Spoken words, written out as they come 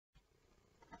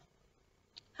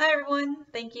Hi everyone,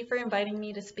 thank you for inviting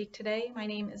me to speak today. My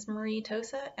name is Marie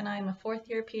Tosa and I am a fourth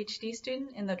year PhD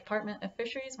student in the Department of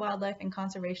Fisheries, Wildlife and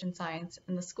Conservation Science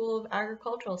in the School of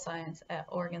Agricultural Science at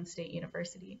Oregon State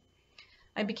University.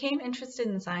 I became interested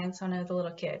in science when I was a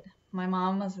little kid. My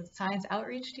mom was a science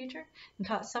outreach teacher and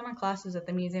taught summer classes at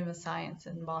the Museum of Science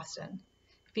in Boston.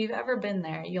 If you've ever been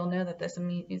there, you'll know that this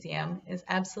museum is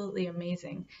absolutely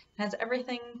amazing. It has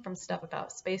everything from stuff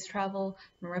about space travel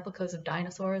and replicas of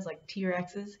dinosaurs like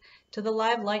T-Rexes to the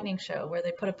live lightning show where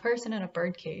they put a person in a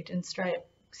birdcage and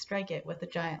strike it with the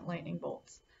giant lightning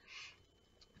bolts.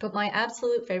 But my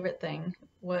absolute favorite thing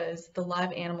was the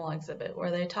live animal exhibit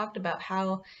where they talked about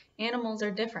how animals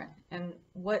are different and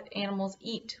what animals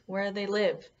eat, where they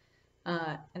live,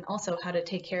 and also how to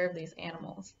take care of these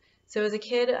animals. So as a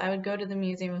kid, I would go to the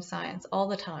Museum of Science all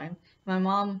the time. My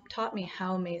mom taught me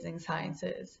how amazing science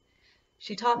is.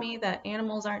 She taught me that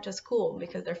animals aren't just cool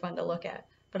because they're fun to look at,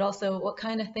 but also what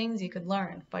kind of things you could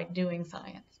learn by doing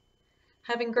science.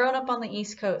 Having grown up on the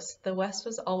East Coast, the West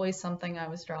was always something I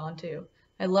was drawn to.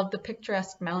 I loved the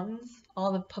picturesque mountains,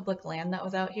 all the public land that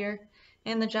was out here,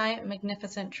 and the giant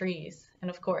magnificent trees, and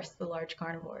of course the large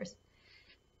carnivores.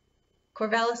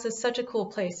 Corvallis is such a cool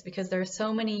place because there are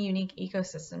so many unique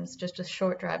ecosystems just a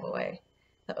short drive away.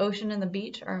 The ocean and the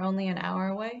beach are only an hour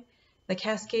away. The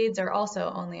Cascades are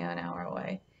also only an hour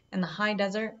away. And the high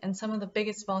desert and some of the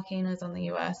biggest volcanoes in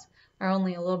the US are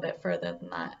only a little bit further than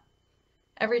that.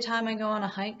 Every time I go on a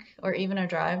hike or even a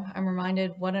drive, I'm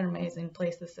reminded what an amazing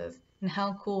place this is and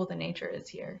how cool the nature is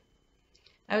here.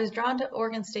 I was drawn to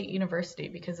Oregon State University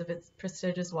because of its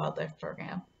prestigious wildlife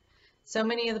program. So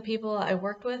many of the people I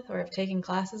worked with or have taken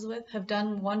classes with have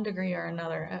done one degree or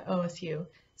another at OSU,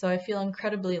 so I feel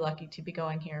incredibly lucky to be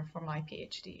going here for my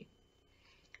PhD.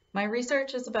 My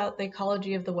research is about the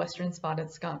ecology of the western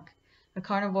spotted skunk, a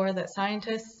carnivore that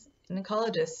scientists and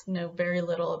ecologists know very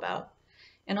little about,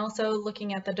 and also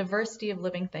looking at the diversity of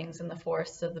living things in the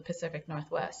forests of the Pacific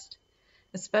Northwest,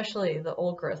 especially the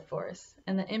old-growth forests,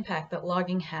 and the impact that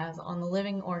logging has on the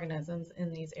living organisms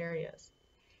in these areas.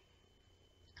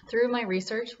 Through my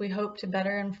research, we hope to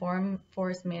better inform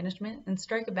forest management and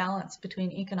strike a balance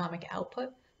between economic output,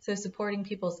 so supporting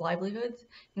people's livelihoods,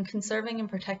 and conserving and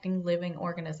protecting living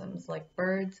organisms like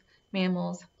birds,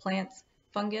 mammals, plants,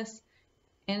 fungus,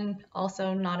 and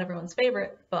also not everyone's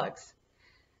favorite, bugs.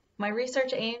 My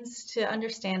research aims to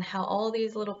understand how all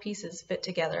these little pieces fit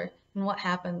together and what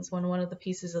happens when one of the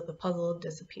pieces of the puzzle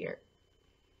disappears.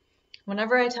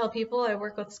 Whenever I tell people I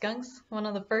work with skunks, one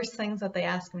of the first things that they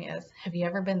ask me is, have you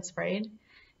ever been sprayed?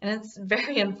 And it's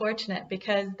very unfortunate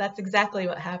because that's exactly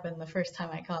what happened the first time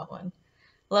I caught one.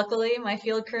 Luckily, my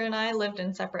field crew and I lived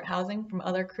in separate housing from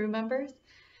other crew members,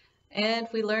 and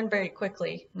we learned very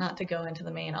quickly not to go into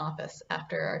the main office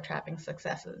after our trapping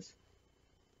successes.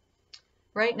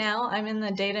 Right now, I'm in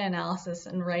the data analysis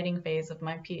and writing phase of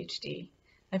my PhD.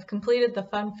 I've completed the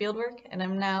fun fieldwork, and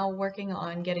I'm now working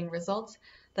on getting results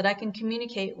that I can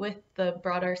communicate with the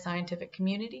broader scientific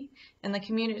community and the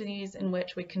communities in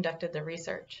which we conducted the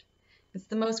research. It's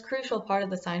the most crucial part of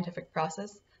the scientific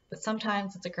process, but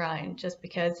sometimes it's a grind just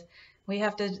because we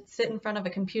have to sit in front of a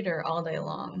computer all day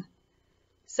long.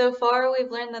 So far,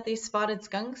 we've learned that these spotted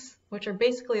skunks, which are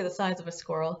basically the size of a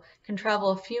squirrel, can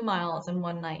travel a few miles in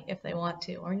one night if they want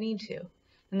to or need to.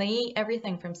 And they eat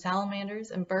everything from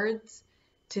salamanders and birds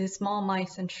to small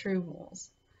mice and shrew moles.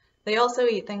 They also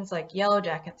eat things like yellow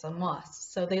jackets and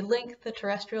moths, so they link the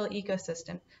terrestrial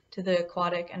ecosystem to the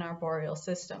aquatic and arboreal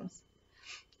systems.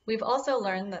 We've also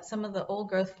learned that some of the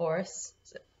old-growth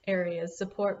forests areas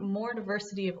support more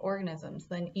diversity of organisms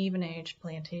than even-age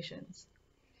plantations.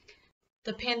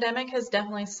 The pandemic has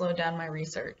definitely slowed down my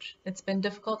research. It's been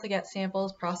difficult to get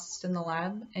samples processed in the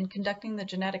lab, and conducting the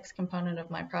genetics component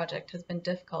of my project has been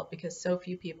difficult because so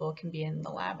few people can be in the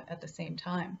lab at the same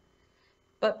time.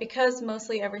 But because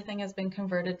mostly everything has been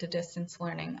converted to distance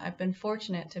learning, I've been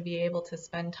fortunate to be able to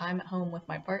spend time at home with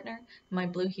my partner, my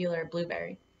blue heeler,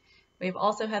 Blueberry. We've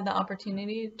also had the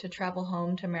opportunity to travel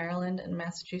home to Maryland and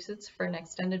Massachusetts for an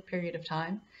extended period of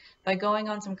time by going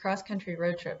on some cross-country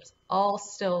road trips, all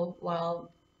still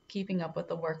while keeping up with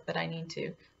the work that I need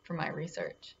to for my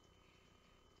research.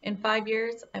 In 5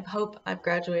 years, I hope I've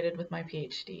graduated with my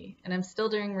PhD, and I'm still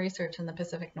doing research in the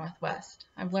Pacific Northwest.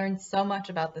 I've learned so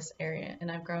much about this area, and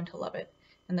I've grown to love it,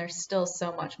 and there's still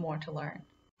so much more to learn.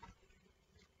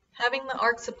 Having the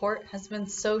ARCS support has been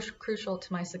so crucial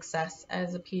to my success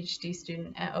as a PhD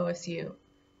student at OSU.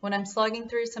 When I'm slogging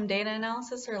through some data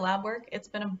analysis or lab work, it's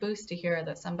been a boost to hear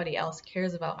that somebody else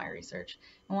cares about my research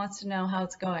and wants to know how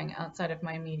it's going outside of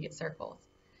my immediate circles.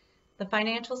 The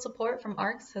financial support from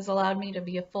ARCS has allowed me to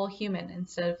be a full human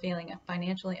instead of feeling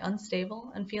financially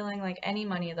unstable and feeling like any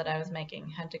money that I was making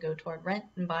had to go toward rent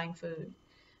and buying food.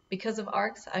 Because of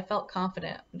ARCS, I felt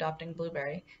confident adopting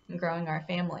Blueberry and growing our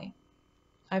family.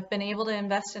 I've been able to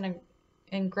invest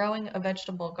in growing a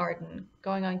vegetable garden,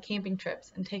 going on camping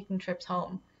trips, and taking trips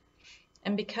home.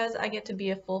 And because I get to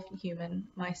be a full human,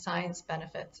 my science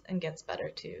benefits and gets better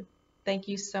too. Thank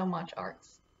you so much,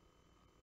 ARCS.